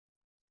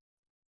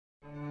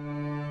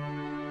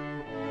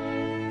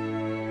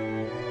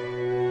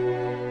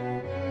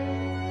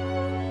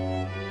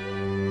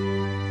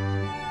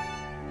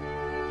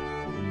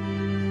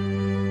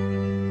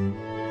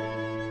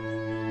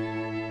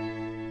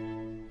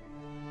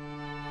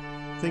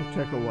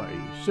ThinkTech Hawaii.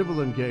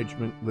 Civil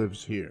engagement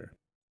lives here.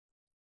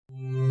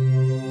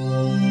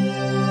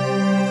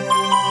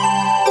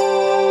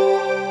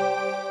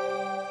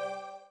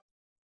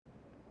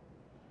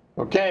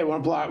 Okay,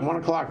 1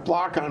 o'clock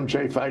block. I'm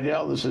Jay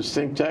Fidell. This is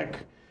ThinkTech.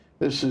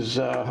 This is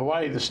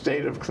Hawaii, the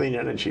state of clean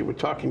energy. We're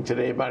talking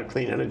today about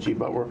clean energy,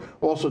 but we're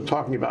also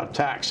talking about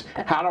tax.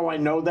 How do I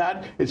know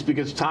that? It's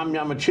because Tom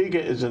Yamachika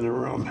is in the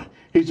room.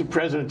 He's the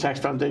president of Tax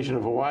Foundation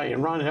of Hawaii,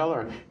 and Ron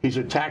Heller, he's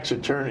a tax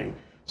attorney.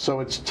 So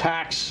it's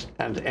tax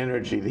and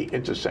energy, the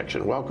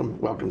intersection.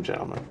 Welcome,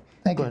 gentlemen.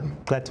 Thank you.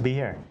 Glad to be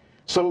here.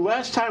 So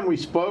last time we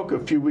spoke a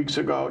few weeks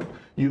ago,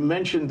 you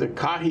mentioned the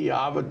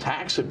Kaheawa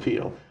tax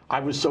appeal. I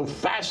was so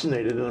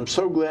fascinated, and I'm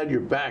so glad you're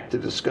back to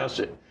discuss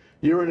it.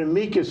 You're an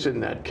amicus in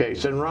that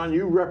case. And Ron,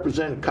 you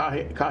represent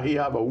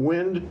Kaheawa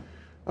Wind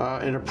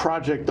in a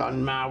project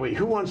on Maui.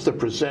 Who wants to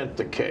present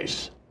the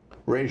case?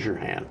 Raise your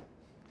hand.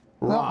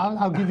 Ron. Well,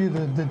 I'll give you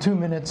the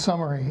 2-minute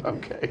summary.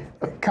 Okay.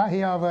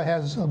 Kaheawa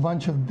has a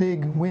bunch of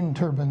big wind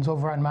turbines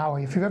over on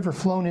Maui. If you've ever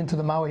flown into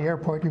the Maui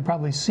airport, you've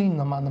probably seen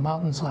them on the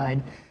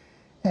mountainside.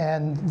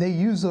 And they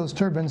use those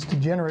turbines to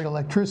generate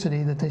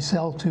electricity that they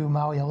sell to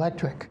Maui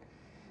Electric.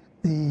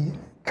 The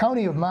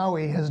County of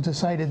Maui has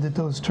decided that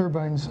those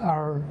turbines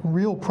are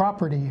real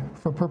property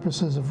for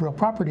purposes of real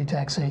property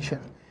taxation.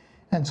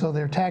 And so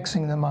they're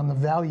taxing them on the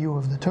value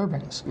of the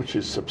turbines. Which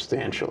is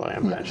substantial, I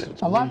imagine.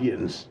 Yes.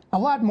 Millions. A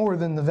lot more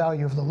than the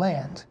value of the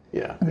land.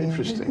 Yeah, I mean,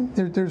 interesting.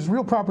 There's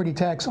real property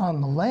tax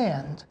on the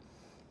land,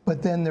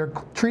 but then they're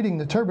treating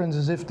the turbines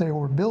as if they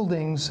were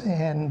buildings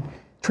and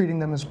treating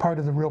them as part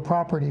of the real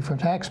property for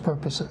tax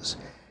purposes.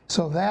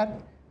 So that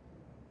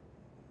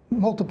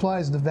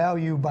multiplies the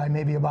value by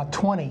maybe about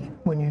 20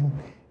 when you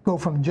go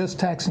from just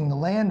taxing the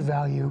land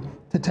value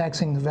to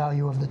taxing the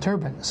value of the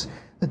turbines.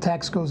 The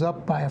tax goes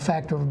up by a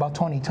factor of about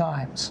 20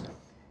 times.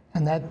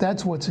 And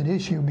that's what's at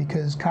issue,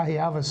 because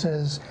Kaheawa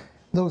says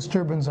those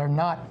turbines are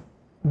not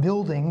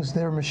buildings,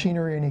 they're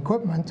machinery and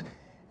equipment,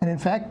 and in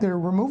fact they're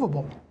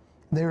removable.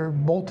 They're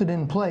bolted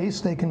in place,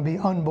 they can be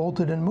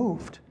unbolted and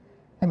moved.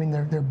 I mean,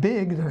 they're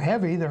big, they're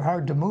heavy, they're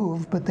hard to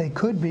move, but they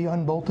could be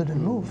unbolted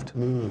and moved.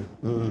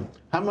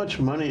 How much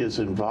money is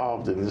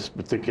involved in this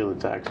particular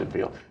tax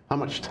appeal? How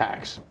much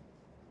tax?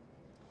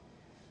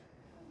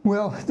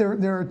 Well,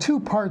 there are two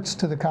parts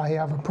to the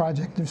Kaheawa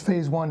project. There's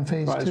phase one,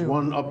 phase two. There's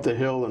one up the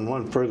hill and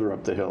one further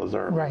up the hill, as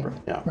I remember.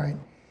 Right, yeah. Right.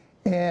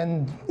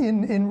 And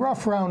in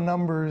rough round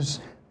numbers,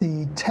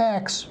 the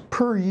tax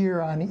per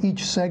year on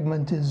each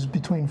segment is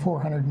between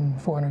 $400,000 and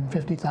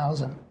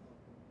 $450,000.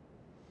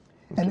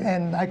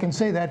 And I can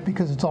say that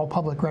because it's all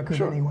public record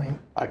Sure. anyway.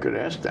 I could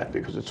ask that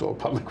because it's all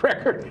public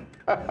record.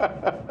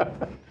 Yeah,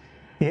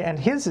 and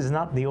his is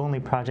not the only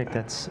project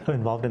that's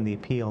involved in the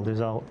appeal.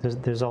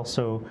 There's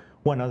also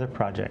one other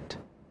project.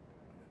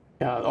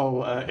 Yeah.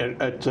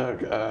 At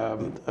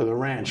the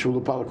ranch,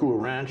 Ulupalakua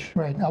Ranch.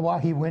 Right.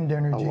 Oahe Wind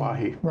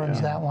Energy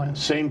runs that one.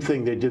 Same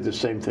thing. They did the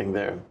same thing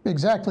there.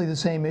 Exactly the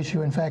same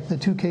issue. In fact, the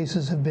two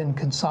cases have been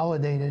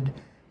consolidated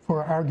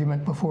for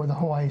argument before the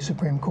Hawaii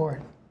Supreme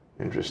Court.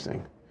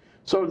 Interesting.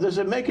 So does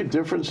it make a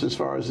difference as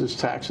far as this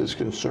tax is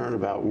concerned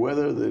about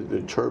whether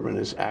the turbine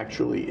is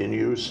actually in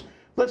use?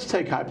 Let's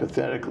take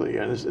hypothetically,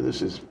 and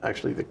this is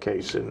actually the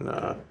case in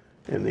the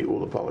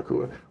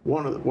Ulupalakua.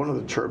 One of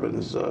the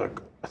turbines, I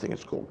think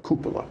it's called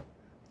cupola,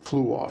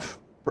 flew off,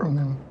 broke.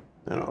 You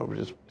know, it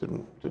just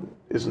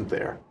isn't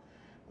there,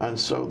 and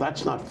so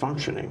that's not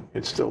functioning.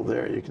 It's still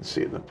there. You can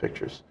see it in the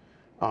pictures.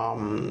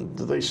 Do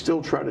they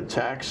still try to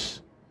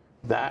tax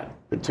that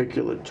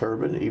particular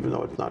turbine even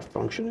though it's not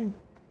functioning?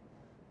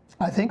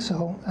 I think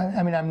so.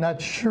 I mean, I'm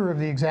not sure of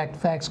the exact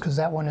facts because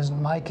that one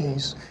isn't my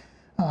case.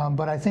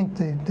 But I think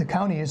the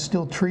county is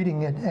still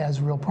treating it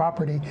as real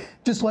property.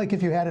 Just like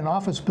if you had an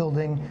office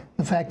building,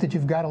 the fact that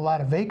you've got a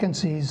lot of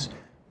vacancies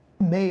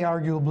may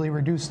arguably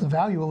reduce the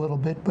value a little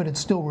bit, but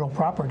it's still real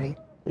property.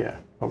 Yeah,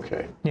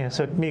 okay. Yeah,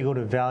 so it may go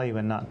to value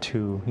and not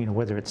to,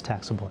 whether it's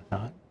taxable or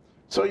not.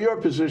 So your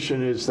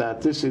position is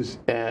that this is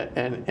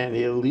an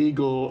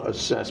illegal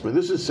assessment.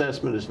 This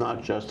assessment is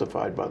not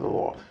justified by the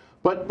law.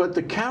 But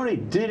the county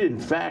did, in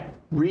fact,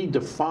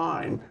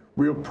 redefine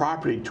real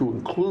property to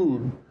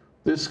include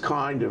this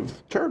kind of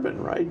turbine,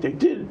 right? They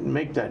did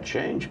make that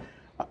change.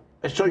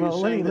 So you're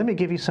saying let me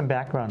give you some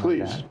background on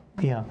that.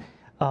 Yeah.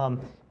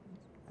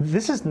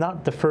 This is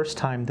not the first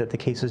time that the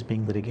case is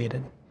being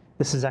litigated.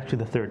 This is actually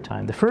the third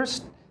time. The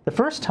first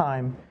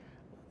time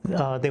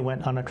they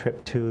went on a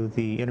trip to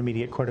the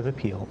Intermediate Court of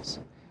Appeals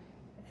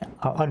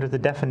under the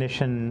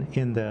definition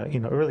in the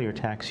earlier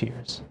tax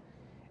years.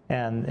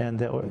 And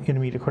the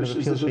Intermediate Court of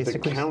Appeals basically... This is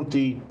basically... the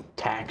county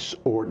tax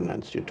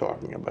ordinance you're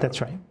talking about.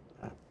 That's right.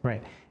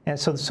 Right. And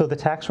so the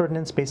tax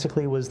ordinance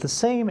basically was the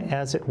same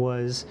as it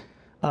was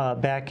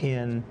back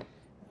in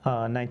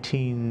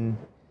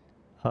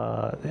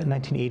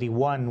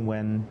 1981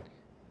 when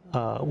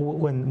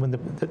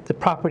the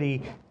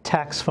property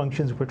tax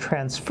functions were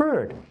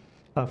transferred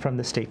from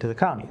the state to the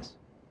counties.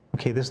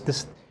 Okay,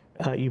 this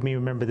you may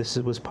remember this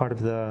was part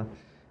of the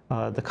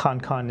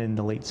CON in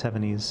the late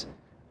 70s.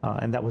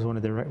 And that was one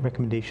of the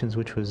recommendations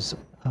which was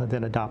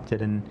then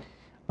adopted. And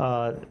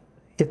the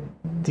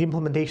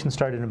implementation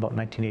started in about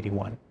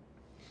 1981.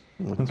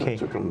 Okay. It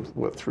took them,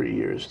 what, 3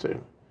 years to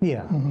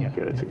yeah,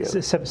 get it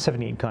together.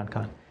 78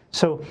 con.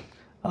 So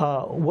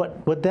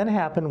what then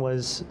happened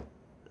was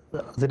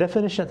the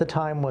definition at the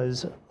time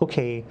was,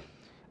 okay,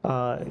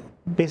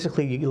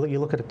 basically you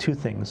look at two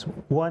things.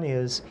 One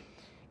is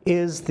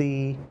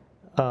the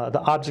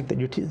object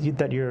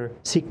that you're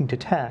seeking to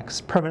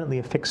tax permanently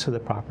affixed to the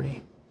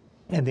property?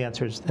 And the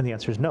answer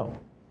is no.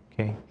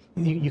 Okay,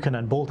 you can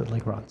unbolt it,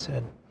 like Ron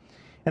said.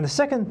 And the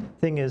second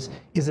thing is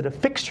it a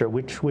fixture,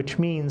 which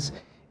means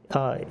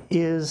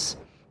is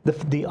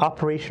the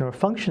operation or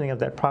functioning of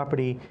that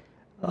property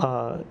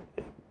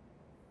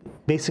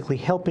basically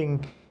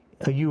helping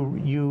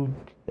you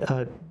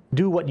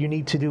do what you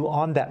need to do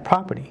on that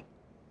property?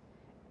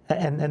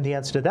 And the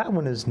answer to that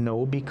one is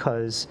no,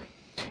 because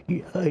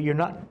you're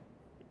not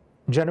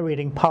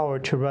generating power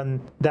to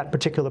run that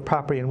particular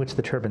property in which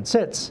the turbine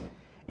sits.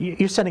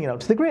 You're sending it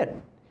out to the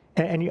grid,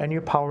 and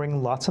you're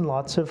powering lots and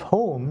lots of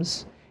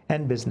homes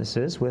and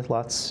businesses with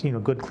lots,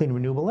 good, clean,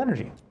 renewable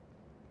energy.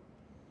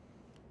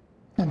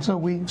 And so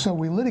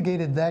we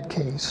litigated that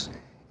case,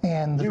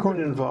 and the court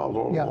involved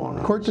all along.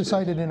 The court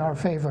decided in our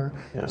favor,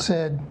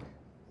 said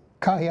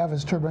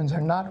Kaheawa's turbines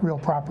are not real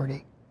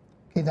property.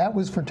 Okay, that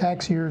was for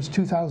tax years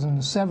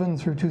 2007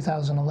 through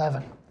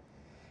 2011.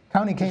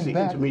 County came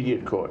back.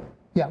 Intermediate court.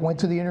 Yeah, went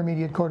to the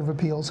Intermediate Court of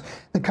Appeals.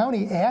 The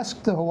county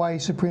asked the Hawaii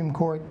Supreme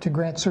Court to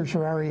grant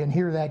certiorari and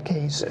hear that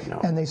case,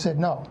 and they said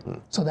no.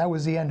 So that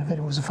was the end of it.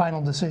 It was a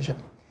final decision.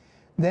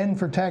 Then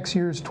for tax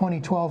years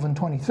 2012 and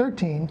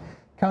 2013,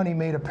 county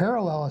made a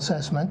parallel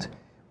assessment.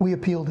 We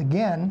appealed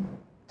again.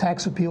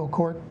 Tax appeal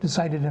court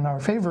decided in our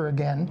favor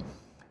again.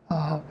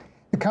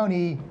 The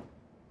county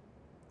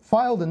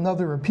filed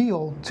another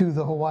appeal to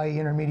the Hawaii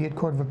Intermediate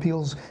Court of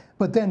Appeals,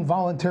 but then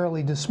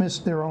voluntarily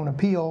dismissed their own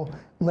appeal,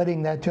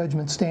 letting that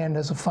judgment stand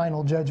as a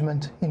final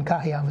judgment in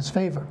Kaheawa's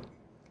favor.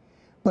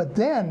 But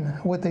then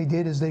what they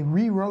did is they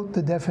rewrote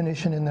the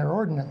definition in their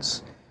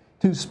ordinance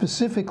to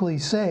specifically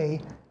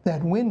say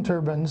that wind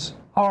turbines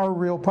are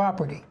real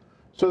property.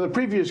 So the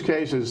previous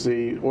cases,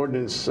 the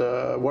ordinance,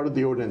 what did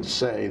the ordinance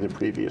say, the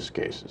previous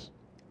cases?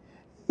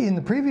 In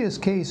the previous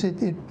case,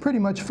 it pretty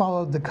much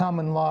followed the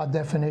common law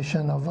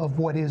definition of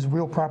what is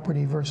real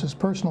property versus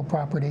personal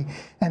property.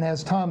 And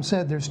as Tom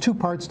said, there's two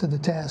parts to the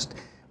test.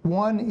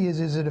 One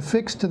is it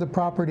affixed to the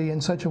property in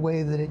such a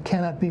way that it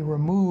cannot be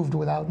removed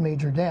without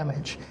major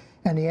damage?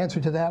 And the answer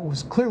to that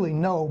was clearly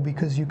no,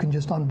 because you can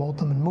just unbolt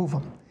them and move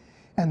them.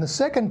 And the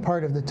second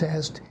part of the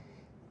test,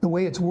 the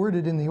way it's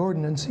worded in the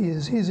ordinance,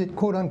 is it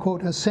quote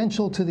unquote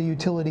essential to the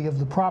utility of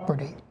the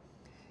property?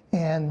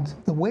 And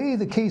the way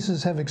the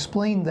cases have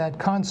explained that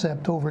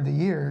concept over the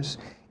years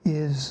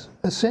is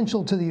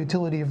essential to the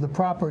utility of the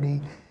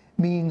property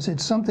means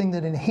it's something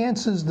that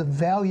enhances the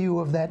value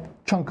of that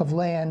chunk of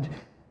land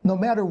no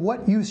matter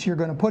what use you're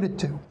going to put it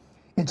to.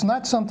 It's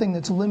not something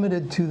that's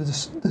limited to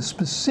the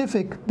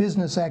specific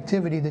business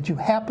activity that you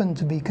happen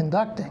to be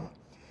conducting,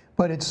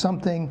 but it's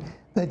something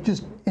that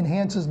just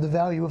enhances the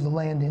value of the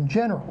land in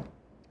general.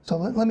 So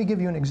let me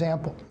give you an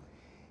example.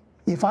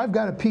 If I've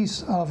got a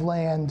piece of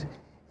land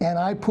and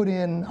I put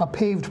in a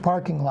paved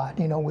parking lot,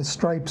 with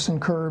stripes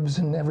and curbs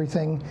and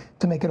everything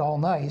to make it all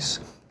nice,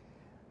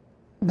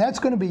 that's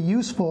going to be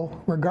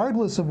useful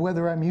regardless of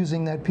whether I'm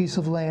using that piece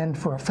of land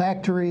for a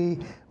factory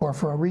or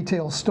for a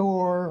retail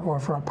store or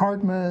for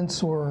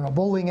apartments or a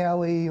bowling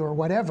alley or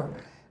whatever.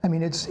 I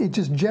mean, it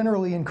just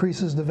generally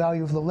increases the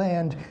value of the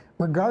land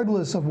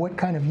regardless of what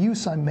kind of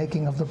use I'm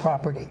making of the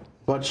property.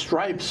 But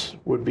stripes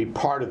would be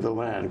part of the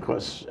land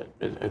because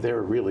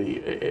they're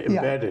really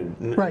embedded.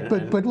 Yeah, right,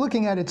 but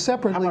looking at it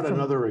separately. How about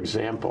another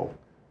example,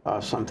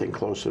 something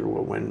closer to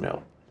a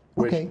windmill,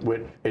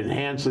 which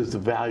enhances the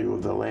value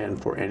of the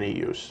land for any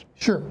use?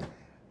 Sure.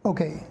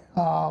 Okay,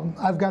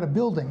 I've got a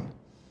building,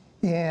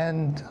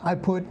 and I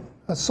put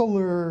a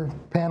solar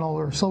panel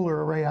or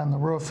solar array on the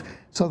roof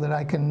so that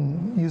I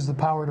can use the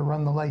power to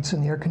run the lights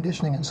and the air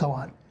conditioning and so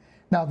on.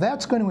 Now,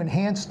 that's going to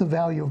enhance the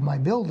value of my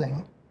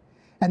building.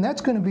 And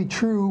that's going to be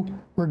true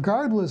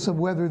regardless of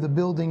whether the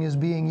building is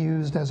being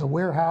used as a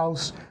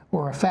warehouse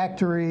or a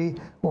factory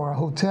or a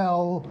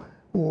hotel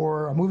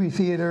or a movie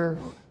theater.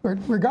 Or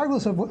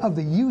regardless of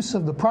the use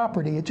of the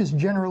property, it just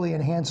generally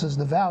enhances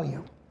the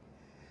value.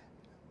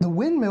 The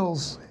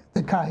windmills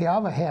that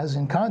Kaheawa has,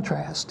 in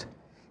contrast,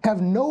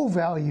 have no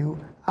value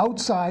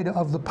outside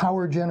of the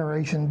power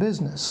generation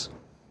business.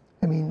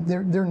 I mean,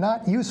 they're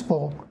not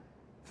useful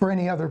for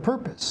any other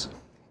purpose.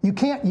 You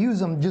can't use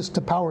them just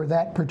to power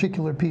that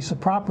particular piece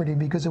of property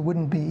because it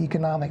wouldn't be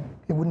economic.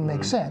 It wouldn't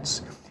make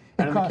sense.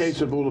 And in the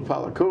case of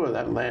Ulapalakua,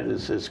 that land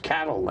is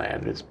cattle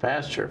land. It's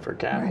pasture for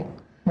cattle.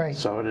 Right.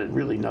 So it had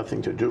really nothing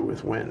to do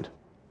with wind.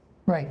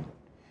 Right.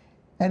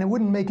 And it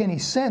wouldn't make any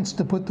sense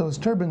to put those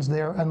turbines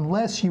there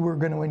unless you were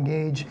going to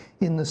engage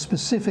in the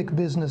specific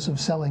business of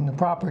selling the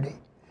property.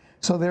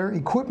 So they're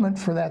equipment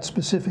for that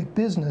specific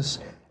business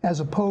as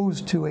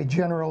opposed to a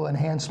general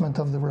enhancement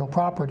of the real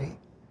property.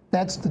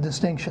 That's the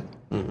distinction.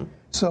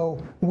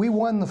 So we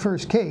won the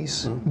first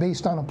case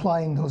based on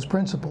applying those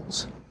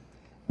principles.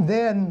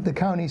 Then the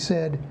county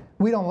said,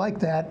 we don't like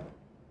that.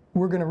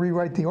 We're going to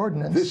rewrite the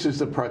ordinance. This is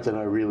the part that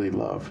I really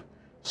love.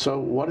 So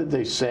what did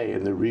they say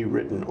in the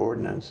rewritten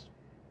ordinance?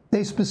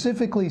 They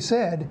specifically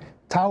said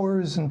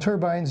towers and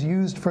turbines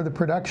used for the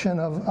production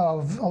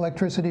of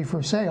electricity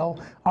for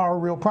sale are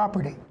real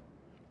property.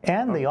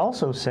 And they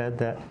also said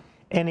that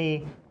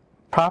any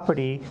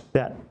property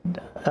that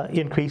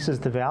increases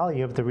the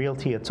value of the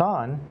realty it's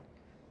on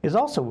is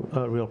also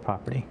real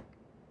property.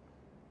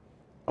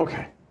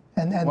 Okay.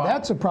 And wow.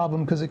 That's a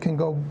problem because it can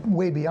go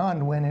way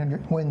beyond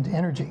wind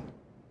energy.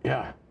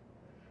 Yeah.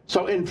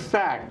 So in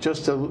fact,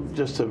 just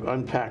to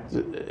unpack,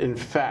 in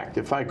fact,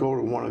 if I go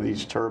to one of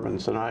these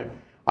turbines, and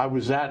I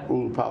was at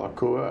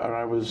Ulupalakua and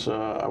I was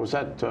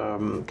at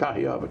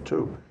Kaheawa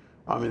too.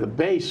 I mean, the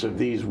base of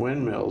these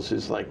windmills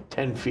is like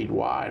 10 feet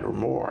wide or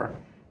more.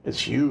 It's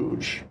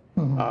huge.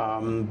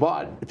 Mm-hmm.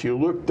 But if you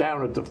look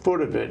down at the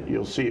foot of it,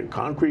 you'll see a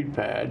concrete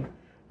pad,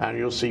 and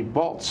you'll see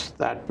bolts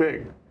that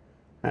big,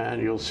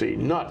 and you'll see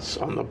nuts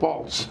on the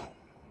bolts.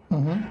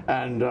 Mm-hmm.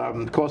 And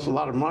it costs a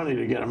lot of money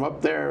to get them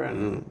up there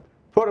and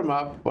put them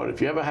up, but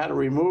if you ever had to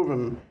remove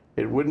them,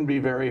 it wouldn't be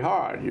very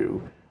hard.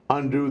 You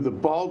undo the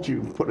bolt,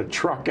 you put a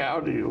truck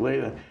out, and you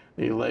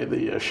lay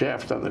the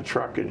shaft on the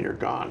truck, and you're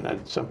gone.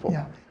 That's simple.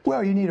 Yeah.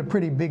 Well, you need a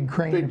pretty big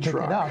crane to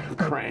pick it up.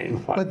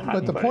 Crane.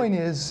 But the point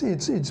is,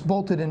 it's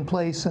bolted in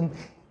place, and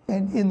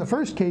in the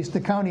first case,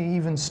 the county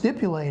even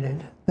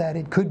stipulated that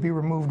it could be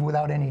removed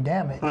without any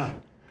damage. Huh.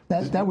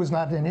 That was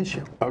not an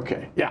issue.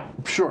 Okay. Yeah.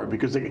 Sure.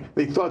 Because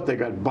they thought they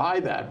got by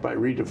that by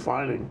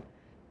redefining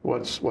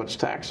what's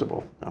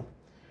taxable. No.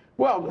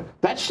 Well,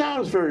 that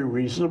sounds very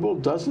reasonable,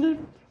 doesn't it?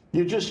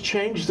 You just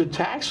changed the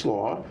tax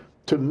law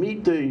to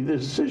meet the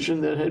decision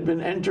that had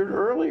been entered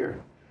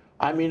earlier.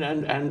 I mean,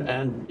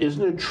 and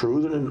isn't it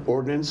true that an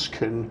ordinance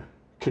can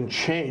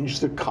change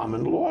the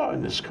common law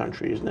in this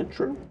country? Isn't it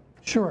true?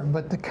 Sure,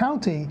 but the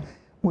county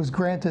was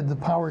granted the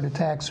power to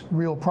tax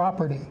real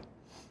property.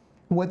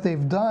 What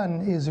they've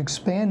done is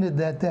expanded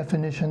that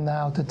definition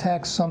now to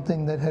tax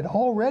something that had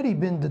already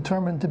been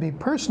determined to be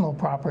personal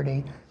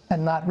property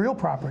and not real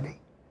property.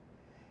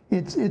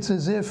 It's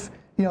as if,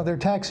 you know, they're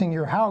taxing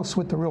your house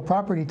with the real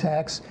property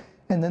tax,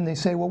 and then they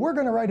say, well, we're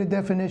going to write a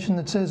definition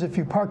that says if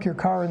you park your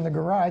car in the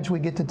garage, we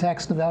get to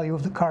tax the value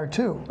of the car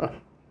too,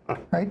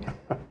 right?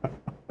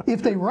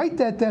 If they write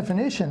that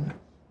definition,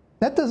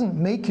 that doesn't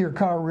make your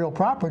car real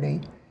property.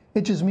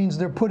 It just means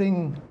they're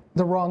putting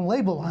the wrong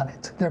label on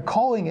it. They're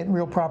calling it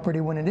real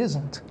property when it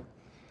isn't.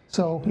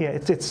 So yeah,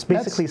 it's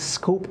basically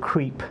scope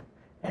creep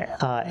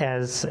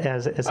as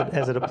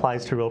it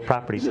applies to real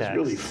property tax. It's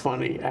really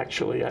funny,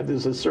 actually.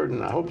 There's a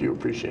certain, I hope you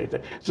appreciate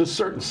that. There's a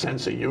certain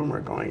sense of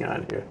humor going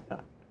on here.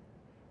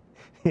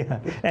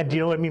 Yeah, and do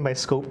you know what I mean by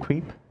scope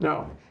creep?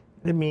 No.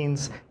 It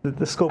means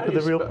the scope of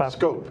the real property.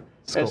 Scope.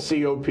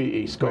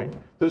 S-C-O-P-E, scope. Right.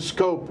 The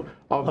scope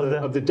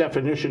of the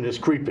definition is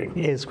creeping.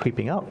 Is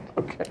creeping out.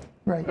 Okay.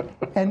 Right.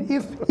 And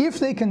if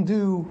they can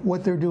do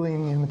what they're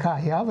doing in the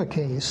Kaheawa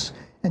case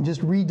and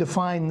just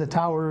redefine the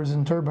towers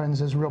and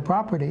turbines as real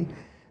property,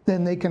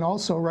 then they can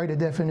also write a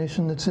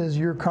definition that says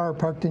your car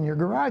parked in your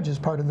garage is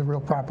part of the real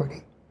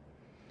property.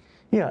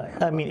 Yeah,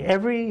 I mean,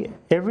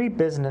 every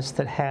business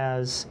that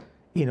has,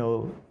 you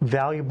know,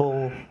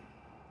 valuable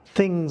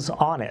things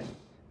on it,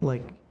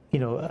 like, you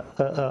know,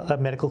 a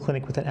medical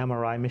clinic with an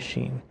MRI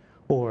machine,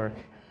 or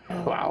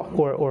wow,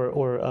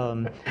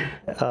 or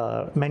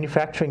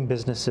manufacturing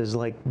businesses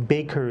like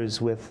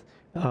bakers with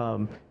you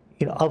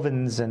know,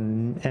 ovens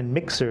and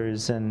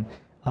mixers and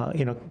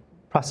you know,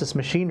 process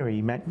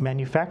machinery,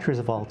 manufacturers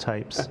of all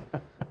types,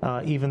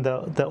 even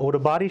the auto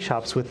body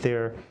shops with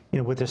their, you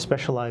know, with their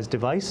specialized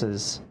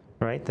devices,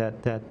 right,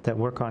 that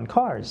work on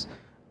cars.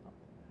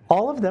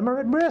 All of them are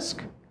at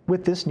risk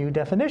with this new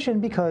definition,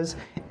 because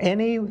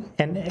any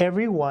and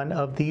every one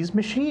of these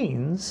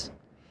machines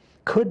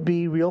could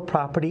be real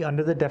property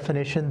under the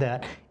definition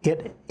that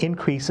it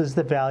increases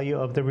the value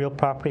of the real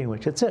property in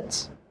which it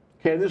sits.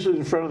 Okay, this is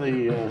in front of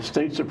the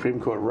state Supreme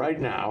Court right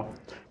now.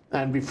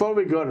 And before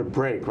we go to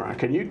break, Ron,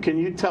 can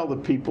you tell the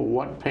people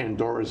what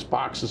Pandora's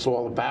box is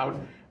all about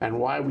and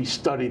why we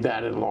study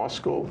that in law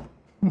school?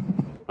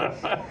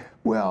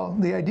 Well,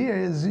 the idea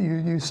is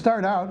you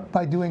start out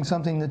by doing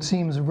something that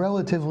seems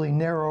relatively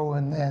narrow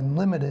and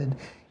limited.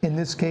 In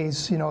this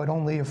case, you know, it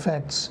only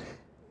affects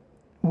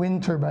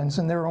wind turbines,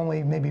 and there are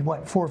only maybe,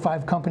 what, 4 or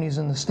 5 companies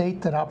in the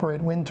state that operate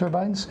wind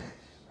turbines,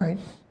 right?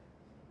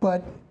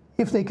 But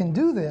if they can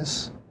do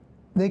this,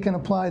 they can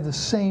apply the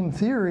same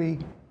theory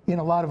in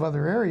a lot of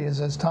other areas,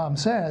 as Tom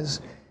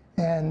says,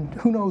 and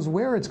who knows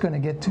where it's going to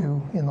get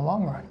to in the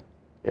long run.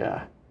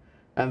 Yeah.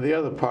 And the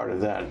other part of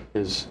that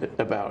is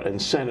about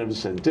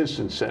incentives and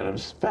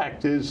disincentives.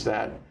 Fact is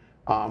that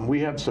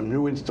we have some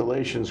new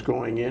installations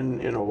going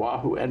in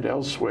Oahu and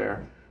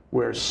elsewhere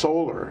where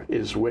solar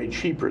is way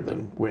cheaper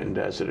than wind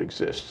as it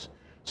exists.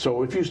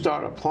 So if you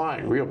start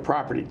applying real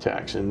property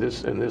tax in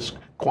this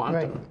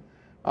quantum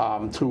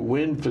to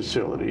wind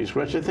facilities,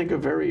 which I think are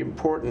very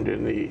important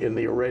in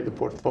the array, the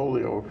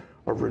portfolio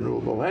of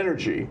renewable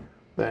energy,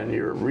 then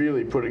you're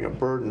really putting a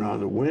burden on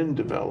the wind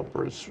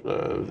developers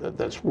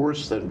that's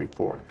worse than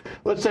before.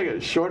 Let's take a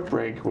short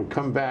break. We'll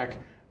come back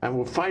and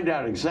we'll find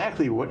out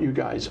exactly what you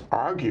guys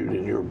argued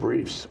in your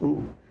briefs.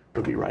 Ooh,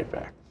 we'll be right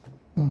back.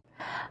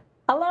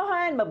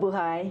 Aloha and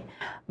mabuhay.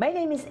 My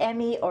name is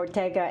Emmy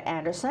Ortega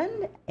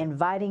Anderson,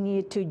 inviting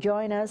you to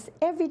join us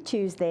every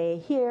Tuesday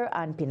here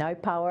on Pinoy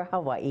Power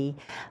Hawaii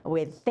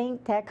with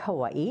ThinkTech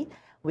Hawaii.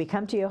 We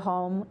come to your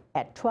home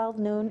at 12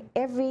 noon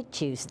every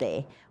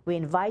Tuesday. We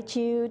invite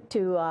you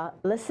to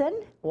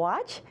listen,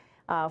 watch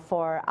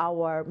for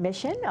our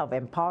mission of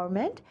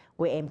empowerment.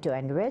 We aim to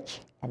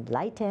enrich,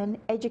 enlighten,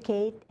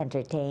 educate,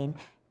 entertain,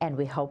 and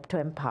we hope to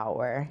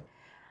empower.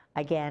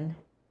 Again,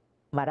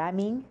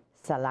 maraming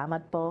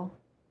salamat po,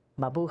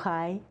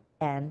 mabuhay,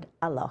 and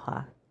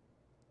aloha.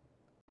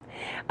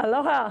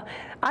 Aloha,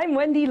 I'm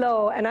Wendy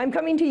Lowe, and I'm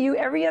coming to you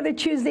every other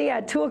Tuesday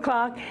at 2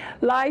 o'clock,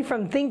 live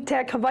from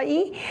ThinkTech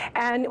Hawaii.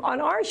 And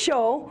on our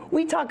show,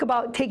 we talk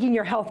about taking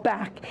your health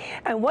back.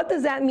 And what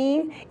does that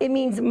mean? It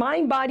means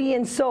mind, body,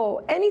 and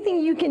soul. Anything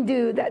you can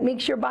do that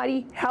makes your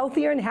body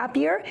healthier and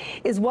happier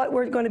is what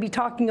we're going to be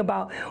talking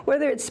about.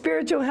 Whether it's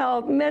spiritual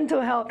health,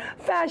 mental health,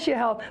 fascia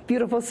health,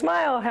 beautiful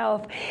smile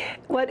health,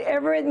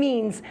 whatever it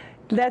means,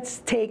 let's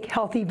take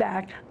healthy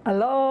back.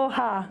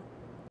 Aloha.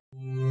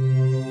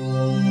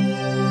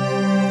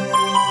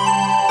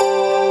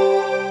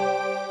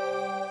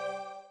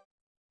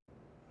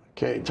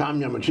 Okay, Tom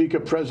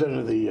Yamachika, president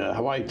of the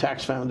Hawaii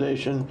Tax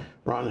Foundation.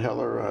 Ron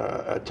Heller,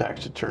 a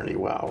tax attorney.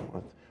 Wow,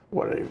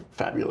 what a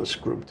fabulous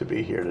group to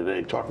be here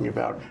today talking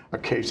about a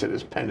case that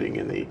is pending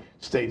in the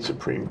state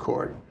Supreme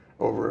Court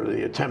over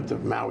the attempt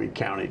of Maui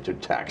County to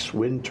tax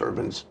wind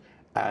turbines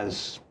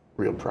as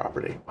real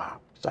property. Wow,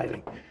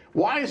 exciting.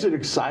 Why is it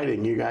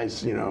exciting? You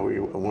guys, you know,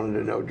 you wanted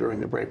to know during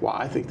the break. Well,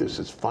 I think this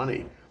is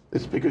funny.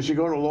 It's because you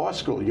go to law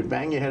school, you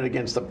bang your head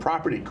against the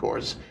property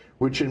course,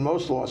 which in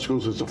most law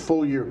schools is a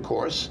full-year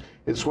course.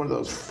 It's one of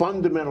those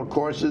fundamental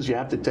courses you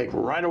have to take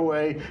right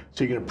away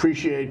so you can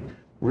appreciate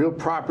real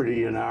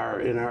property in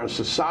our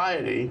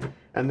society.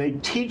 And they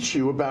teach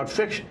you about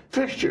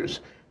fixtures.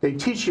 They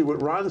teach you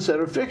what Ron said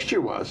a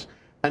fixture was.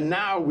 And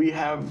now we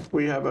have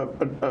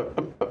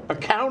a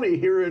county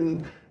here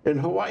in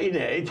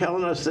Hawaii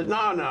telling us that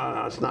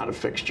no, it's not a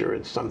fixture,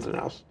 it's something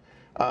else.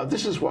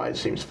 This is why it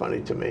seems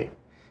funny to me.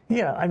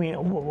 Yeah, I mean,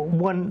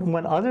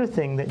 one other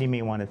thing that you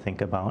may want to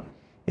think about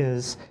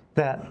is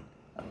that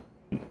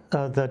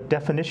the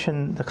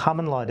definition, the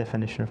common law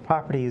definition of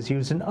property is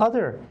used in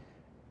other,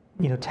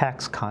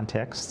 tax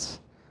contexts,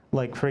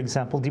 like, for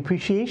example,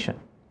 depreciation.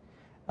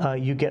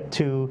 You get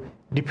to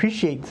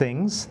depreciate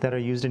things that are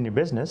used in your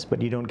business, but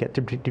you don't get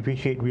to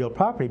depreciate real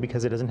property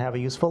because it doesn't have a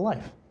useful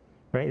life,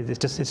 right? It's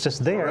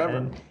just there,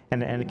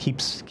 and it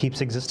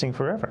keeps existing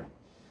forever.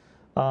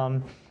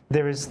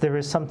 There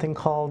is something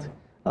called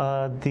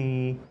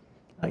the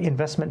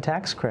investment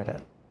tax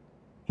credit,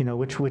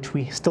 which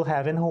we still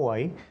have in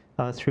Hawaii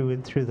through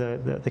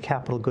the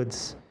capital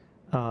goods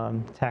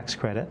tax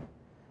credit,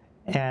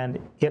 and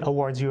it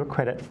awards you a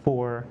credit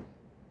for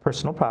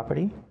personal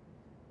property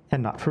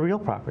and not for real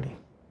property.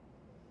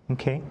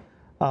 Okay,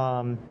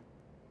 I'm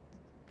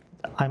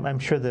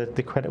sure that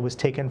the credit was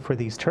taken for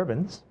these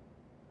turbines.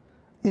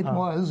 It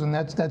was, and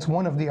that's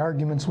one of the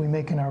arguments we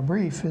make in our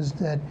brief, is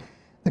that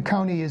the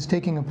county is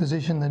taking a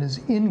position that is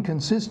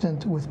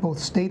inconsistent with both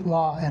state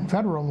law and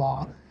federal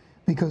law,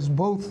 because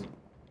both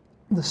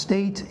the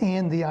state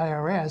and the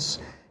IRS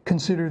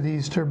consider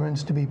these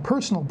turbines to be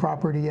personal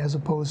property as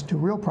opposed to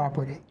real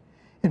property.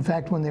 In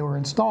fact, when they were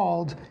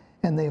installed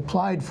and they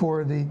applied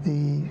for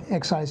the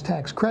excise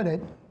tax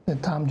credit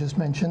that Tom just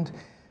mentioned,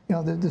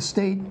 the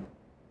state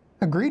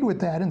agreed with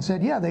that and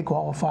said, yeah, they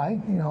qualify,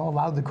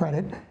 allowed the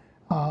credit.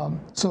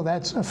 So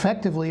that's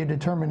effectively a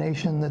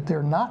determination that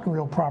they're not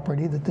real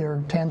property, that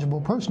they're tangible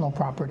personal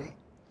property.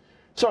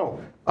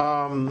 So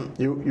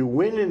you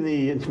win in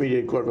the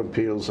Intermediate Court of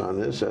Appeals on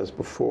this, as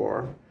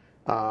before,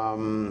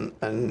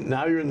 and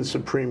now you're in the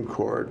Supreme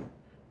Court,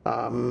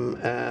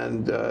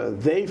 and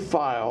they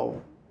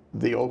file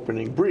the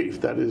opening brief.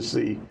 That is,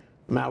 the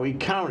Maui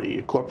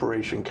County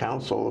Corporation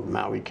Council of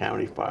Maui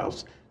County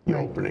files the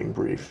opening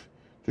brief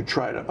to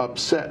try to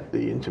upset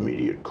the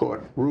Intermediate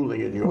Court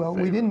ruling in your favor. Well,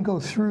 we didn't go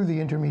through the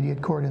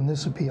Intermediate Court in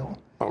this appeal.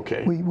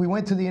 Okay. We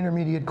went to the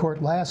Intermediate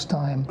Court last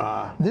time.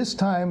 This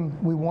time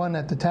we won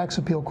at the tax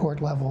appeal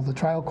court level, the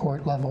trial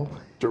court level.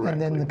 Directly.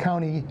 And then the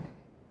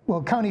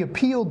county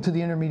appealed to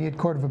the Intermediate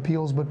Court of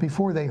Appeals, but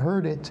before they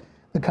heard it,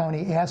 the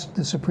county asked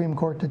the Supreme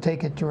Court to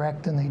take it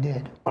direct, and they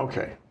did.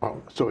 Okay.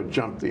 Well, so it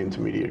jumped the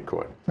Intermediate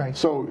Court. Right.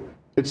 So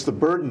it's the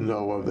burden,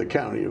 though, of the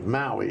County of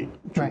Maui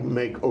to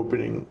make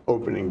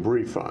opening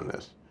brief on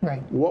this.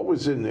 Right. What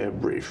was in their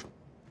brief?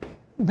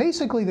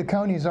 Basically, the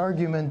county's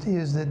argument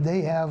is that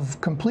they have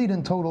complete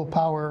and total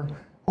power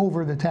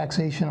over the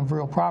taxation of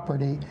real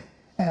property,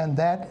 and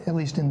that, at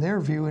least in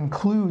their view,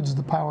 includes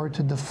the power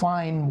to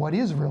define what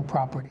is real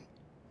property.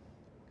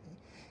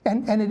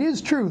 And it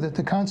is true that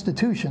the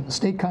Constitution, the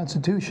state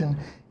Constitution,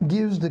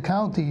 gives the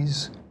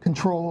counties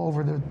control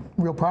over the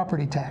real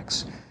property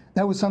tax.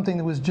 That was something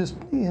that was just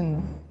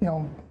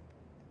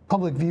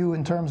public view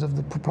in terms of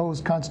the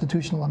proposed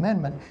constitutional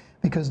amendment,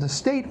 because the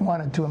state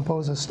wanted to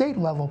impose a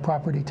state-level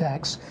property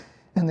tax,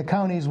 and the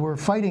counties were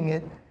fighting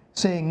it,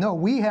 saying, no,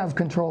 we have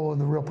control of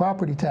the real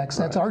property tax.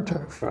 That's our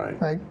turf.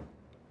 Right?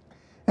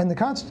 And the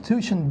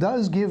Constitution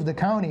does give the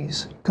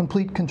counties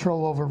complete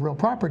control over real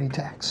property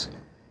tax.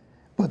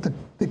 But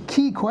the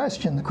key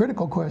question, the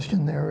critical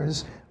question there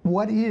is,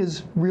 what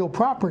is real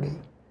property?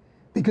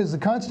 Because the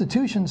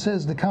Constitution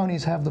says the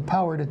counties have the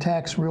power to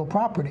tax real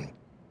property.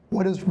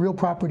 What does real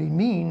property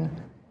mean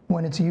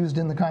when it's used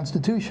in the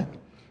Constitution?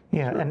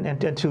 Yeah,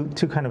 and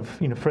to kind of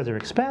further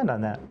expand on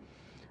that,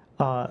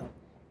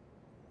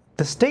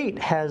 the state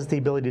has the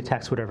ability to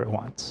tax whatever it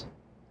wants.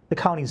 The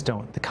counties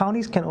don't. The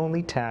counties can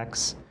only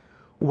tax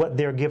what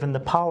they're given the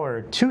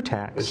power to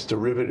tax. It's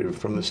derivative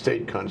from the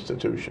state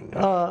constitution.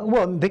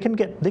 Well, they can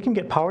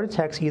get power to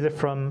tax either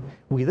from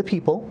we the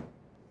people,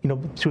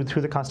 through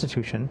the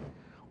Constitution,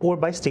 or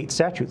by state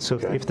statutes. So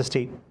if the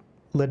state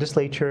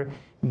legislature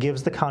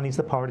gives the counties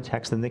the power to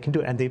tax, then they can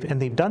do it,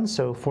 and they've done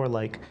so for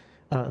like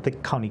the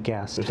county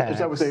gas tax. Is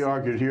that what they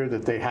argued here,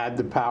 that they had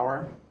the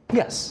power?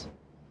 Yes.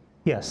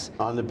 Yes.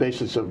 On the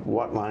basis of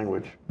what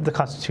language? The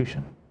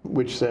Constitution.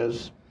 Which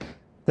says?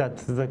 That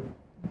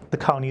the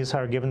counties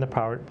are given the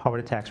power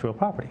to tax real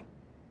property.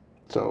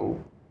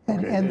 So,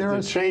 and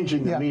they're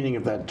changing the meaning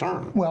of that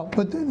term. Well,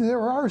 but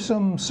there are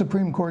some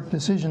Supreme Court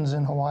decisions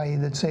in Hawaii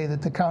that say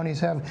that the counties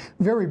have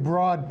very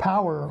broad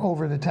power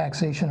over the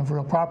taxation of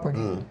real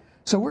property.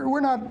 So we're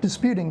not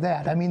disputing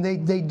that. I mean,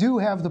 they do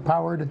have the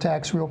power to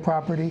tax real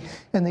property,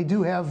 and they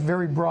do have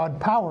very broad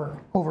power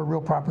over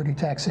real property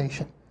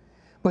taxation.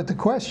 But the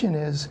question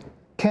is,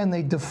 can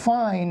they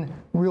define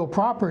real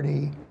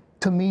property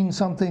to mean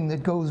something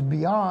that goes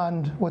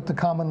beyond what the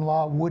common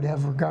law would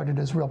have regarded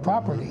as real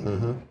property?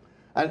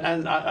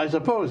 And I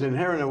suppose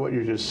inherent in what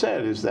you just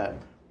said is that,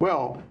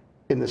 well,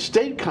 in the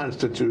state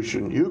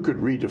constitution, you could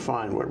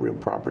redefine what real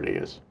property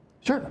is.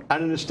 Sure.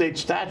 And in the state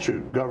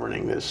statute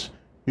governing this,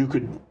 you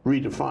could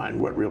redefine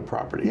what real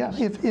property is.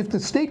 Yeah, if the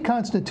state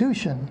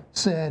constitution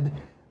said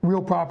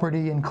real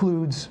property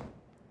includes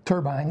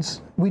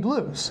turbines, we'd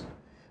lose.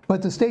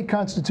 But the state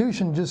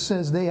constitution just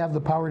says they have the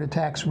power to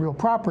tax real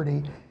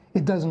property.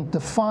 It doesn't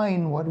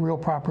define what real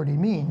property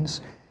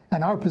means.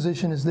 And our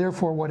position is,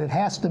 therefore, what it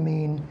has to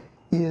mean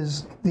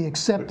is the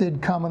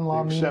accepted common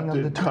law meaning of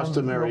the term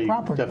customary real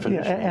property.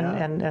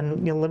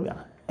 definition.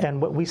 And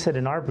what we said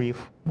in our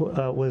brief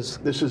was...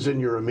 This is in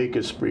your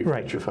amicus brief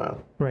that you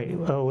filed. Right,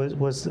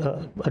 was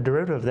a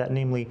derivative of that,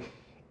 namely,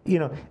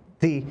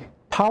 the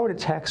power to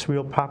tax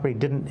real property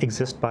didn't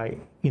exist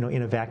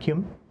in a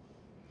vacuum.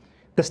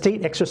 The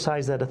state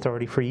exercised that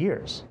authority for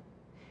years.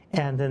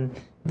 And then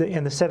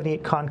the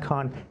 78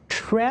 Con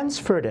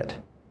transferred it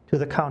to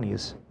the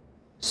counties.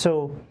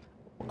 So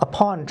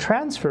upon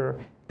transfer,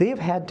 they've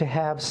had to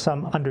have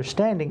some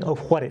understanding of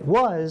what it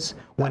was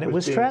when it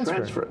was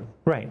transferred.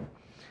 Right.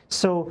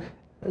 So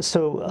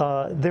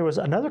there was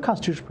another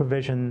constitutional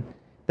provision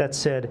that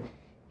said,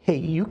 hey,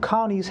 you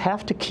counties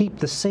have to keep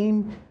the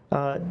same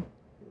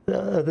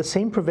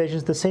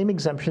provisions, the same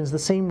exemptions, the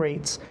same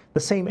rates, the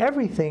same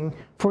everything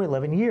for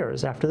 11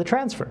 years after the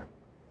transfer.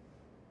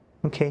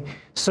 Okay,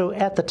 so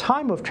at the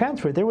time of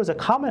transfer, there was a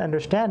common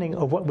understanding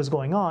of what was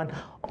going on,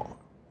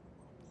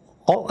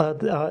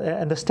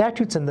 and the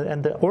statutes and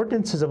the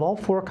ordinances of all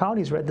 4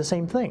 counties read the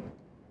same thing.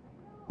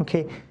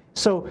 Okay,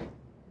 so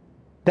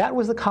that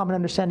was the common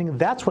understanding.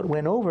 That's what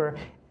went over,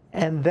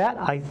 and that,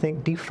 I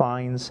think,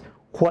 defines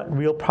what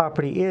real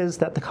property is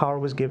that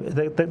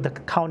the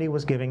county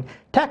was giving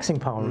taxing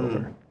power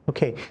over.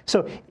 Okay,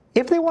 so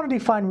if they want to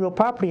define real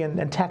property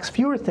and tax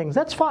fewer things,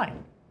 that's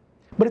fine.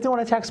 But if they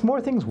want to tax more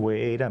things,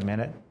 wait a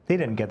minute, they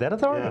didn't get that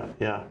authority.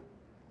 Yeah.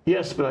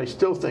 Yes, but I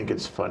still think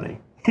it's funny.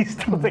 You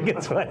still think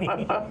it's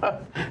funny.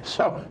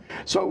 So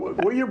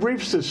were your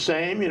briefs the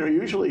same?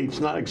 Usually it's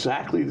not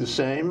exactly the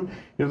same.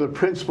 The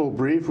principal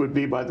brief would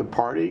be by the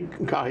party,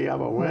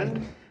 Kaheawa Wind.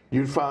 Right.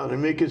 You'd file an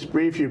amicus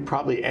brief. You'd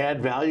probably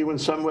add value in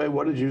some way.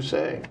 What did you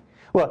say?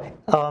 Well,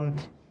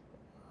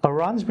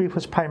 Ron's brief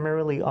was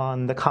primarily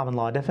on the common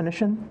law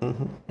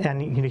definition,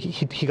 and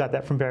he got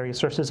that from various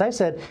sources. I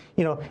said,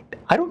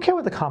 I don't care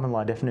what the common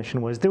law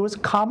definition was. There was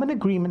common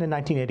agreement in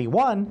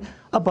 1981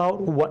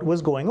 about what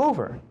was going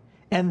over,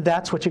 and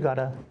that's what you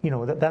gotta,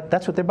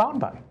 that's what they're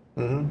bound by.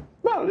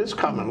 Well, it is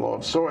common law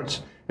of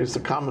sorts. It's the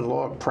common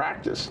law of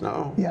practice,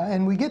 no? Yeah,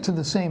 and we get to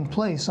the same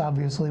place,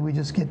 obviously. We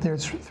just get there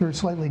through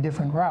slightly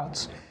different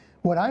routes.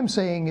 What I'm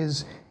saying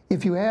is,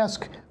 if you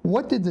ask,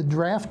 what did the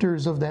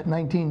drafters of that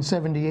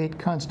 1978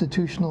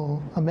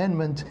 constitutional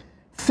amendment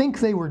think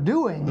they were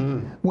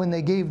doing when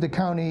they gave the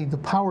county the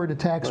power to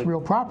tax real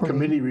property?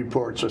 Committee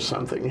reports or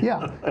something.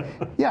 Yeah.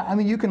 I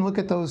mean, you can look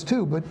at those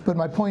too, but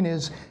my point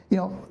is,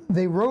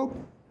 they wrote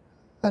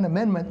an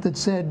amendment that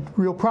said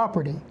real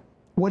property.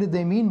 What did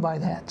they mean by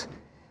that?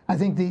 I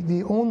think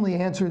the only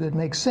answer that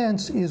makes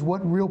sense is what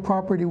real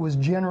property was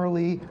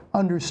generally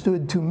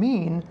understood to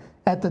mean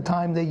at the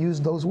time they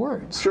used those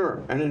words.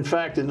 Sure, and in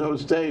fact, in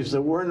those days,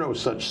 there were no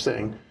such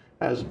thing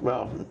as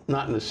well,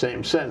 not in the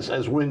same sense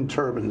as wind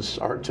turbines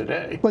are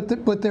today.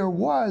 But there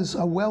was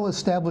a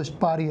well-established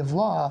body of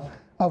law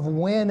of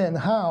when and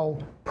how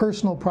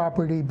personal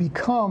property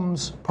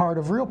becomes part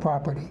of real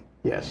property.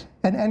 Yes.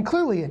 And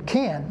clearly it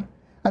can.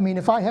 I mean,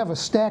 if I have a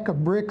stack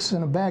of bricks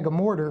and a bag of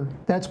mortar,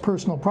 that's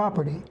personal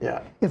property.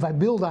 Yeah. If I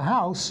build a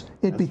house,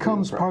 it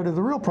becomes part of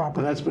the real property.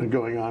 And that's been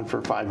going on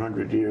for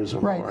 500 years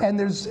or more. Right.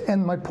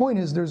 And my point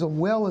is, there's a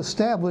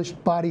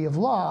well-established body of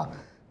law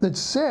that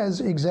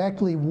says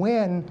exactly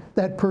when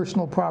that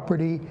personal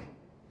property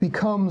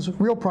becomes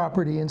real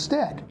property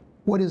instead.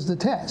 What is the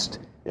test?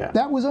 Yeah.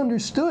 That was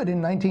understood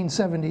in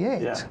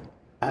 1978. Yeah.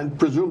 And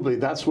presumably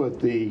that's what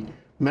the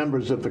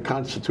members of the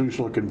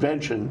Constitutional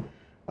Convention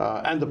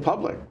and the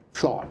public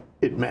thought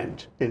it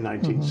meant in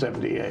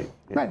 1978.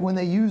 Yeah. Right. When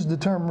they used the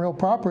term real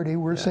property,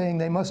 we're saying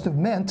they must have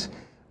meant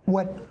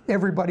what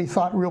everybody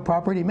thought real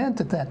property meant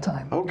at that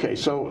time. Okay,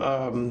 so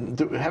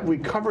have we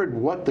covered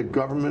what the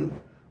government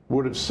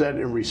would have said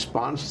in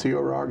response to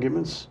your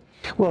arguments?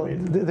 Well,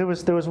 there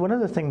was one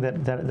other thing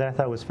that I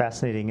thought was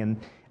fascinating, and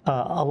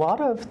a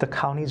lot of the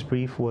county's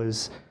brief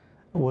was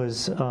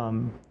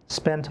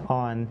spent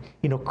on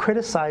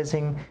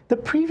criticizing the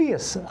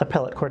previous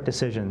appellate court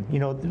decision.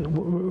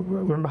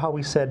 Remember how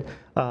we said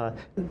that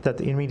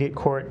the intermediate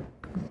court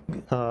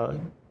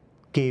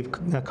gave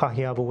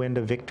Kaheawa Wind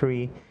a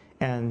victory,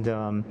 and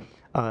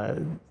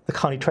the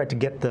county tried to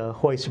get the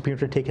Hawaii Supreme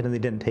Court to take it, and they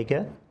didn't take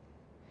it.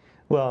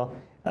 Well,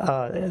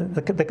 and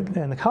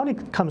the county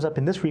comes up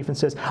in this brief and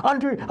says,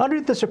 under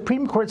the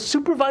Supreme Court's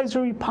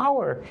supervisory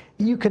power,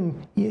 you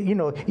can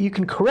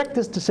correct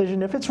this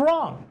decision if it's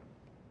wrong.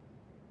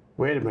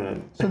 Wait a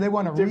minute. So they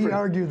want to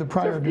re-argue the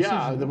prior decision.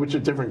 Yeah, which is a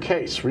different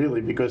case,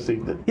 really, because the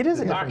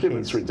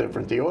documents were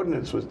different. The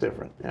ordinance was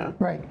different. Yeah.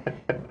 Right.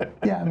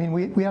 Yeah, I mean,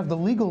 we have the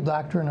legal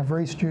doctrine of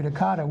res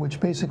judicata,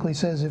 which basically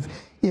says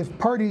if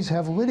parties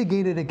have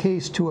litigated a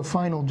case to a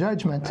final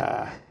judgment,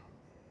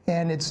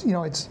 and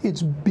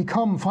it's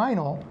become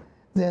final,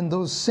 then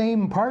those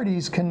same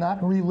parties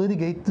cannot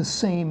relitigate the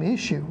same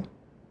issue,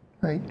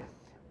 right?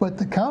 But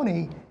the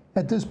county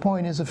at this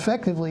point is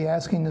effectively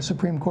asking the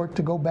Supreme Court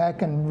to go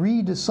back and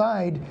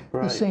re-decide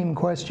the same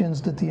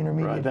questions that the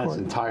intermediate court That's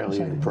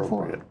entirely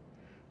inappropriate. Before.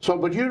 So,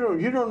 but you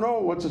don't know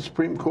what the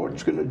Supreme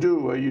Court's going to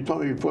do. You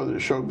told me before the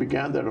show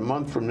began that a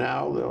month from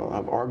now they'll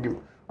have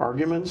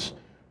arguments.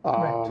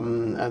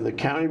 And the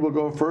county will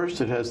go first.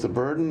 It has the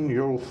burden.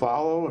 You'll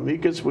follow.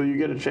 Amicus, will you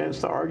get a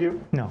chance to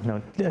argue?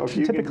 No.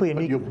 Typically,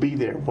 you'll be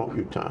there, won't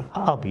you, Tom?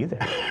 I'll be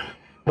there.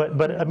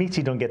 but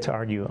amici don't get to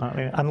argue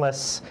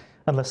unless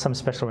some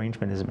special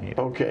arrangement is made.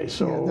 Okay,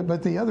 so... Yeah,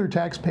 but the other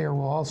taxpayer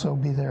will also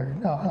be there,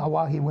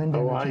 Hawaii Wind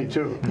Energy. Hawaii,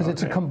 too. Because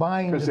it's a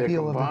combined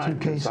appeal of the two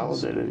cases.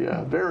 Consolidated,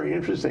 yeah. Very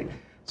interesting.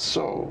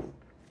 So,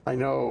 I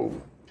know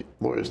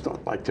lawyers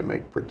don't like to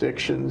make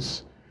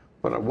predictions,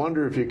 but I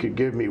wonder if you could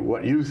give me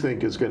what you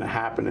think is going to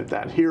happen at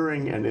that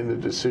hearing and in the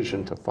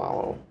decision to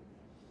follow.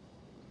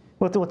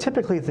 Well,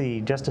 typically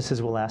the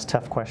justices will ask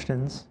tough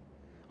questions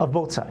of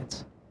both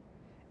sides.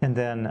 And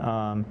then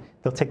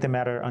they'll take the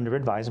matter under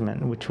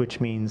advisement, which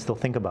means they'll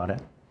think about it.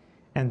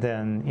 And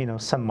then,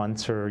 some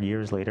months or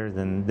years later,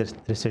 then this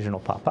decision will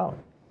pop out.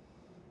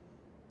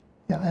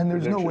 Yeah, and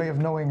there's no way of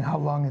knowing how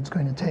long it's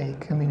going to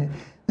take. I mean,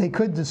 they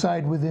could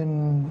decide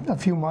within a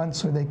few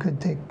months, or they could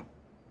take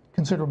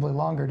considerably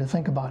longer to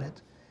think about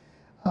it.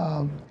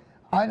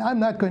 I'm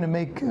not going to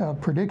make a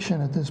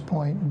prediction at this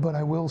point, but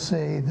I will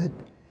say that,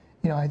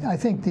 I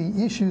think the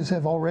issues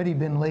have already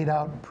been laid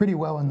out pretty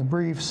well in the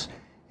briefs.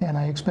 And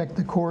I expect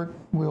the court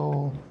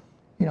will,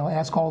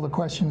 ask all the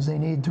questions they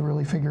need to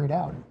really figure it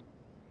out.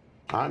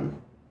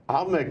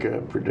 I'll make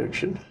a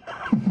prediction.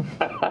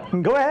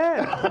 Go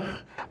ahead.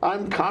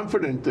 I'm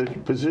confident that the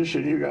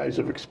position you guys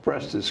have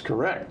expressed is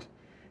correct.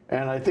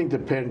 And I think the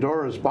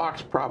Pandora's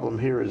box problem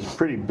here is a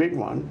pretty big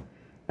one.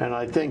 And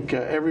I think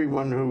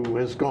everyone who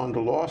has gone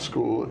to law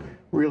school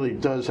really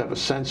does have a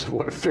sense of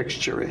what a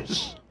fixture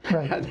is.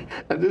 Right.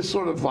 And this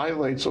sort of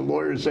violates a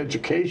lawyer's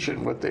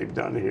education, what they've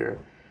done here.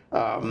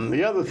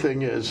 The other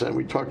thing is, and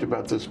we talked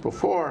about this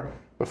before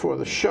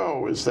the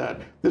show, is that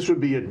this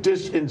would be a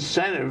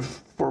disincentive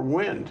for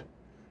wind.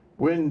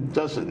 Wind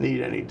doesn't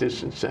need any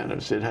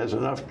disincentives. It has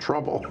enough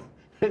trouble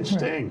in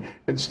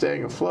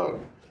staying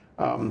afloat.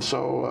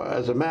 So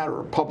as a matter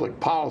of public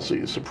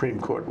policy, the Supreme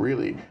Court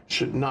really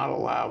should not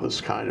allow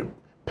this kind of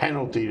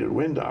penalty to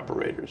wind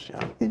operators.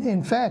 Yeah.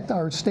 In fact,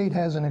 our state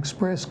has an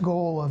express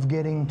goal of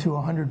getting to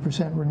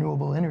 100%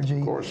 renewable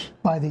energy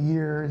by the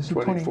year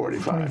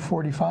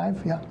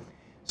 2045. Yeah.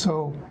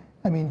 So,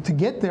 I mean, to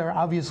get there,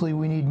 obviously,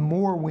 we need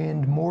more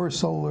wind, more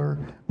solar,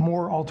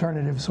 more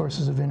alternative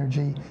sources of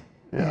energy.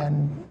 Yeah.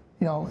 And,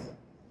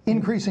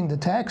 increasing the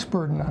tax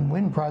burden on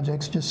wind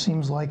projects just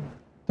seems like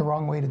the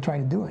wrong way to try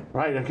to do it.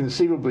 Right, and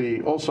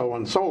conceivably also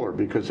on solar,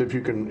 because if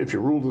you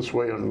rule this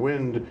way on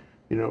wind,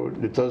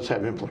 it does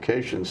have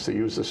implications to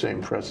use the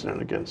same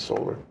precedent against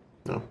solar.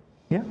 No?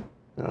 Yeah.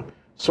 Yeah.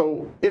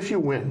 So if you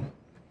win,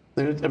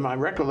 and my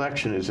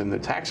recollection is in the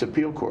tax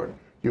appeal court,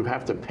 you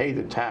have to pay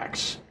the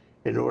tax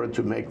in order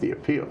to make the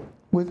appeal.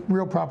 With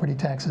real property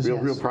taxes,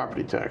 yes. Real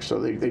property tax. So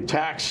they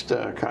taxed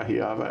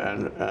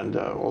Kaheawa and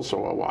also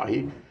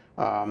Oahe.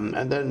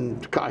 And then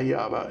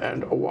Kaheawa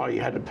and Oahe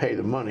had to pay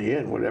the money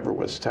in, whatever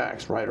was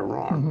taxed, right or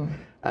wrong.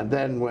 And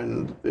then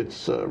when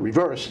it's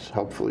reversed,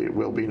 hopefully it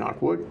will be, knock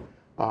wood,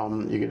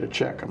 you get a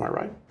check. Am I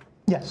right?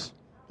 Yes.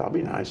 That'll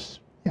be nice.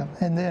 Yeah.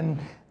 And then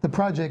the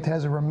project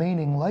has a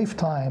remaining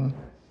lifetime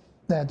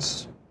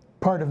that's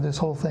part of this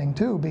whole thing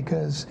too,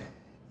 because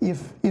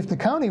if the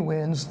county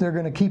wins, they're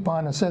going to keep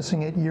on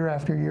assessing it year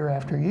after year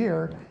after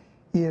year.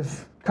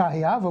 If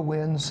Kaheawa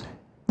wins,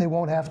 they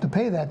won't have to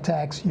pay that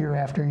tax year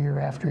after year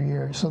after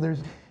year. So there's,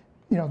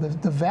 you know,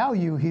 the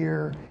value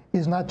here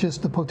is not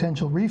just the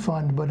potential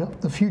refund,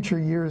 but the future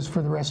years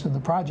for the rest of the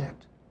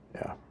project.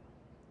 Yeah.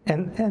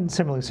 And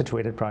similarly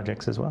situated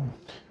projects as well.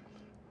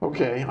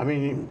 Okay. I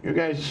mean, you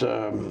guys,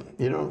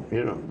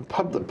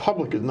 the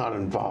public is not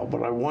involved,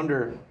 but I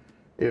wonder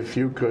if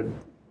you could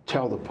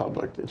tell the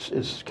public,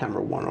 it's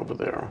camera one over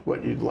there,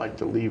 what you'd like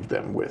to leave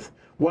them with.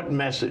 What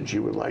message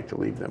you would like to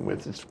leave them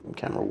with. It's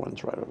camera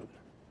one's right over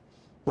there.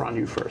 Ron,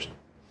 you first.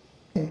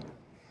 Okay.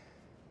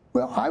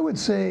 Well, I would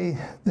say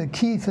the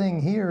key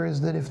thing here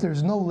is that if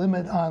there's no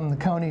limit on the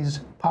county's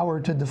power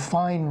to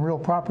define real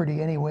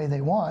property any way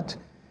they want,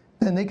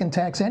 then they can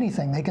tax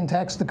anything. They can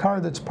tax the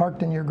car that's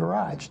parked in your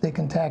garage. They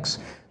can tax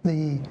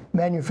the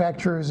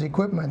manufacturer's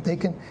equipment. They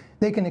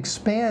can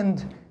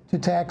expand to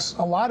tax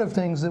a lot of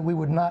things that we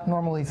would not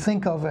normally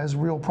think of as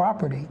real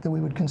property, that we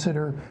would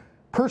consider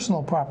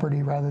personal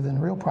property rather than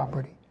real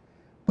property.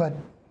 But,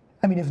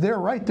 I mean, if they're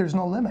right, there's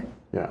no limit.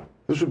 Yeah,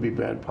 this would be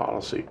bad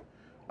policy.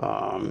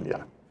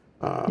 Yeah,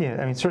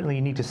 I mean, certainly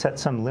you need to set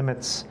some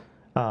limits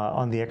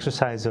on the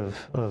exercise of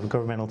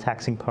governmental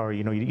taxing power.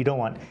 You know, you don't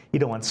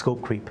want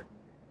scope creep.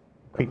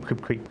 Creep.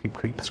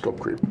 Scope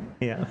creep.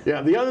 Yeah.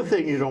 Yeah, the other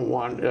thing you don't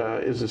want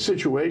is a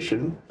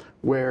situation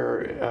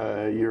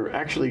where you're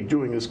actually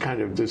doing this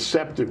kind of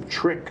deceptive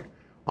trick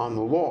on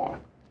the law.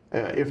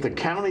 If the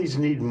counties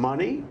need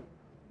money,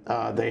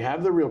 they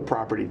have the real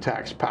property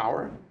tax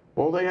power.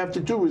 All they have to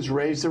do is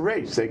raise the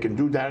rates. They can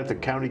do that at the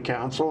county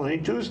council any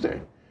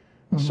Tuesday.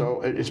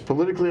 So it's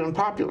politically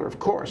unpopular, of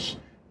course,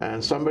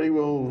 and somebody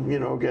will,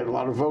 get a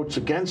lot of votes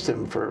against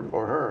him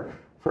or her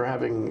for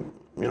having,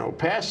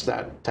 passed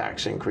that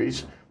tax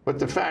increase. But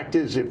the fact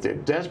is, if they're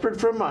desperate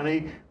for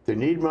money, they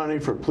need money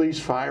for police,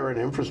 fire, and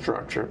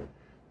infrastructure,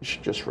 you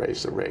should just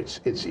raise the rates.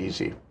 It's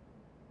easy.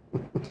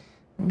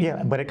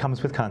 Yeah, but it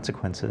comes with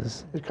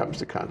consequences. It comes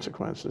to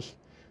consequences.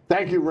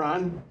 Thank you,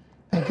 Ron.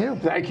 Thank you.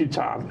 Thank you,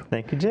 Tom.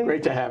 Thank you, Jay.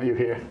 Great to have you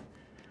here.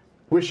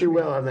 Wish you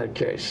well on that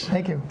case.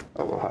 Thank you.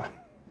 Aloha.